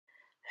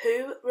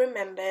Who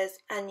remembers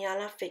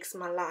Iyanla Fix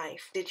My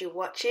Life? Did you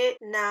watch it?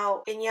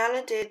 Now,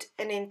 Iyanla did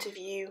an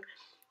interview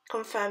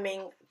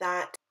confirming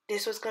that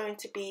this was going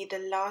to be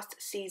the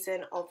last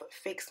season of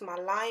Fix My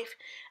Life,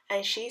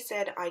 and she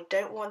said, I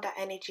don't want that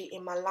energy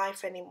in my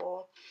life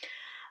anymore.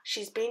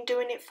 She's been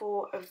doing it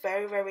for a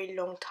very, very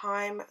long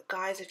time.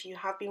 Guys, if you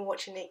have been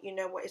watching it, you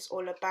know what it's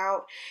all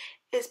about.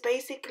 It's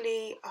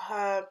basically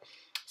her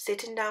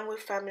sitting down with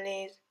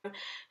families.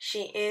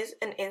 She is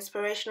an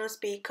inspirational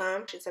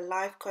speaker. She's a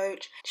life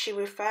coach. She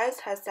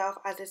refers herself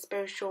as a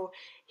spiritual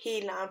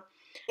healer.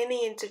 In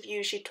the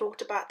interview, she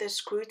talked about the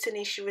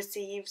scrutiny she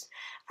receives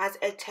as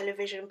a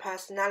television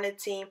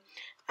personality,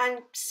 and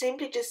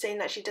simply just saying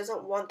that she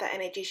doesn't want that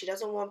energy. She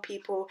doesn't want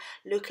people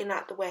looking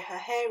at the way her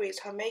hair is,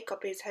 her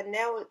makeup is, her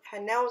nails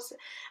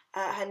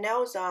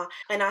are.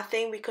 And I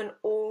think we can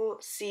all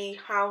see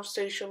how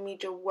social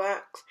media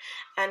works,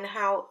 and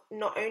how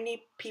not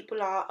only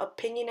people are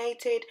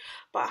opinionated,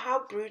 but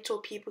how brutal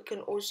people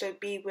can also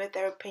be with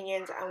their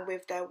opinions and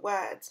with their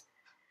words.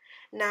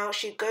 Now,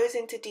 she goes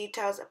into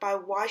details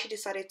about why she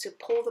decided to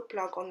pull the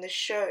plug on the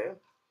show.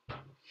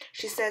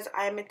 She says,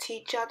 I am a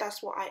teacher,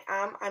 that's what I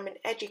am. I'm an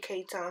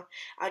educator.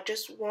 I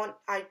just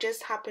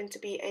happen to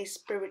be a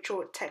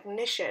spiritual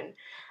technician.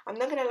 I'm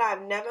not gonna lie,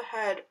 I've never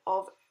heard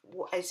of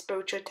a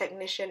spiritual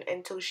technician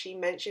until she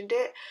mentioned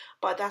it,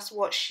 but that's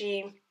what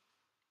she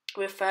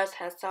refers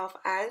herself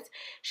as.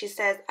 She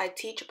says, I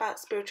teach about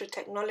spiritual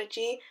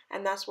technology,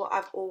 and that's what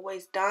I've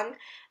always done.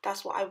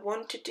 That's what I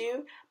want to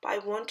do, but I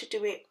want to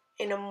do it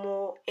in a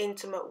more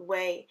intimate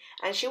way.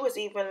 And she was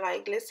even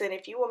like, listen,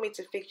 if you want me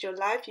to fix your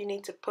life, you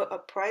need to put a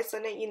price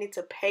on it, you need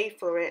to pay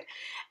for it,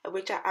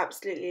 which I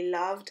absolutely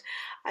loved.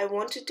 I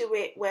want to do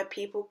it where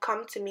people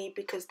come to me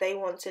because they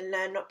want to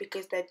learn, not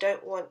because they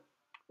don't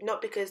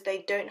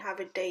have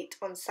a date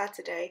on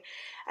Saturday.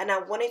 And I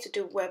wanted to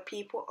do where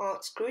people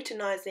aren't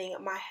scrutinizing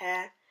my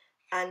hair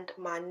and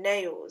my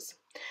nails.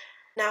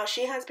 Now,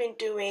 she has been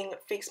doing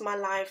Fix My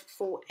Life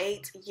for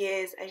 8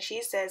 years, and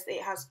she says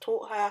it has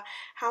taught her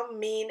how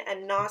mean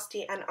and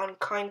nasty and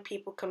unkind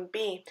people can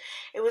be.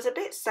 It was a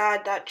bit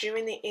sad that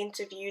during the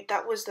interview,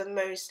 that was the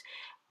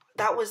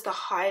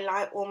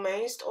highlight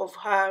almost of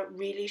her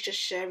really just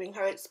sharing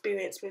her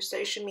experience with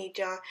social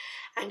media,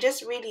 and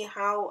just really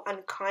how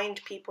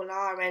unkind people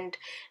are. And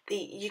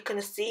you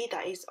can see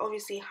that it's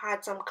obviously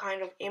had some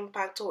kind of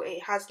impact, or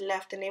it has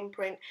left an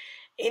imprint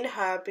in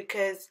her,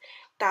 because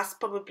that's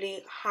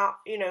probably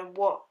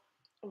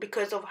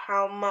because of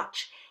how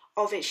much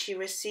of it she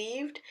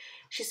received.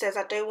 She says,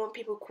 I don't want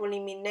people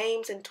calling me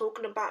names and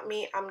talking about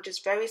me. I'm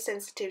just very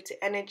sensitive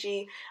to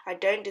energy. I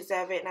don't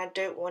deserve it and I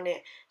don't want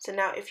it. So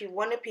now if you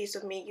want a piece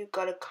of me, you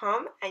gotta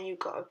come and you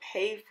gotta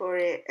pay for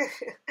it.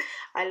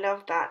 I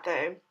love that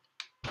though.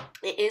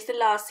 It is the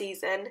last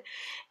season.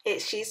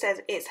 She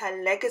says it's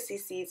her legacy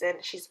season.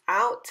 She's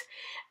out.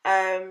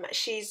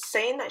 She's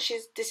saying that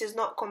this is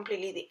not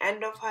completely the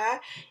end of her.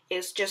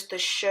 It's just the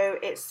show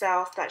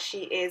itself that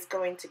she is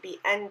going to be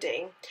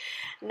ending.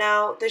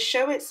 Now, the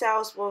show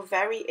itself were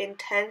very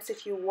intense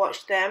if you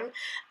watch them,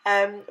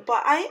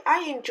 but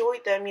I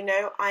enjoyed them.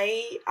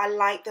 I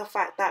like the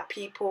fact that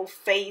people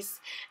face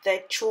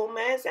their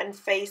traumas and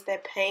face their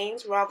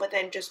pains rather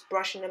than just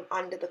brushing them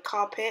under the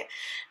carpet.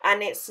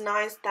 And it's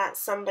nice that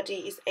somebody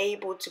is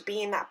able to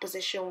be in that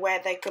position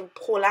where they can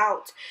pull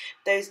out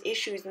those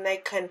issues and they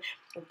can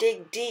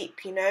dig deep,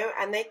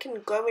 and they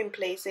can go in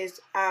places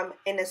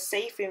in a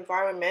safe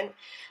environment,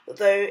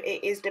 though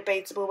it is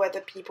debatable whether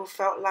people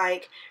felt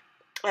like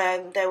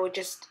they were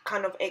just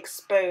kind of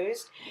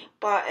exposed.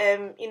 But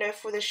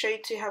for the show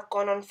to have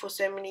gone on for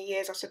so many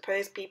years, I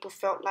suppose people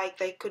felt like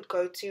they could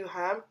go to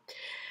her.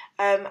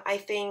 I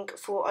think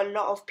for a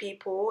lot of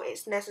people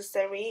it's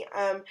necessary.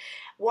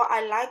 What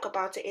I like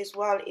about it as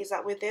well is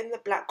that within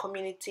the Black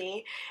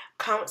community,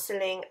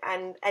 counselling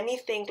and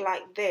anything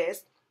like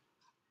this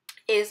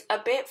is a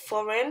bit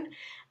foreign,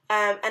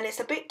 and it's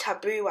a bit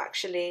taboo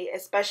actually,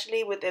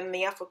 especially within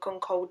the African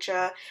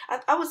culture.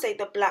 I would say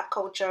the Black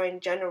culture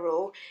in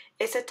general.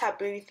 It's a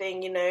taboo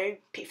thing,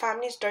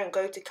 families don't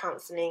go to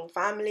counselling,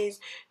 families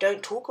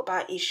don't talk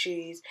about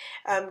issues,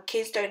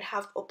 kids don't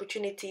have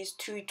opportunities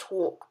to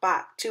talk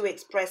back, to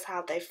express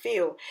how they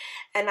feel.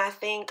 And I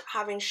think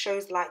having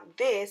shows like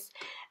this,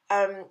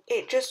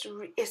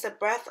 it's a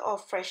breath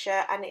of fresh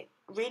air, and it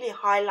really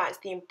highlights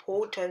the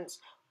importance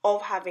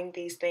of having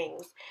these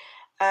things.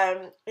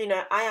 I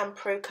am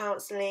pro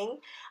counselling.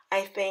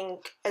 I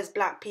think as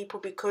Black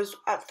people, because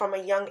from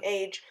a young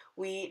age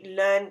we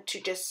learn to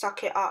just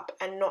suck it up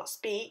and not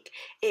speak,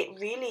 it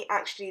really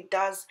actually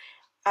does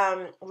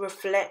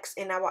reflects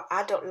in our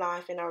adult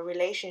life, in our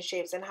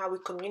relationships, and how we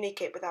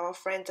communicate with our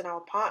friends and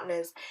our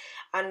partners.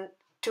 And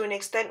to an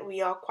extent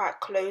we are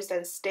quite closed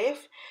and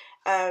stiff,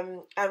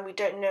 and we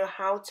don't know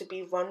how to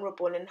be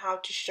vulnerable and how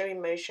to show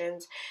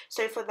emotions.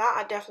 So for that,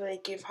 I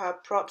definitely give her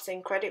props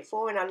and credit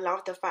for. And I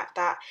love the fact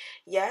that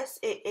yes,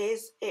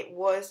 it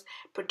was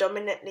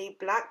predominantly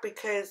Black,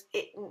 because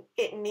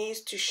it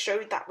needs to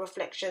show that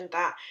reflection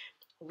that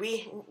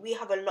we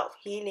have a lot of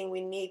healing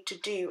we need to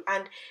do.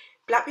 And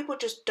Black people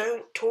just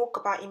don't talk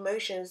about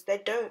emotions.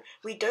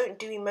 We don't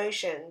do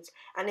emotions,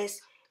 and it's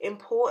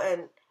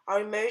important.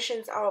 Our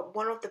emotions are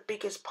one of the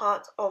biggest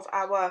parts of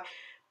our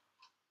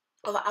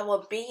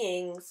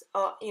beings,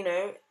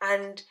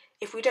 and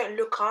if we don't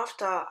look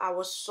after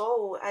our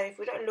soul, and if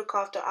we don't look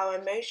after our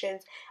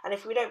emotions, and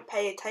if we don't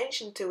pay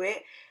attention to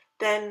it,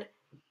 then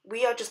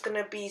we are just going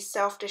to be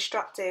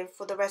self-destructive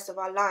for the rest of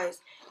our lives.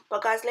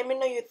 But guys, let me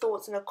know your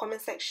thoughts in the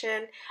comment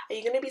section. Are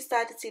you going to be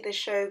sad to see the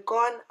show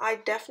gone? I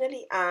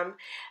definitely am.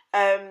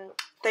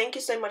 Thank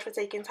you so much for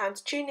taking time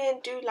to tune in.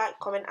 Do like,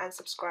 comment and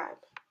subscribe.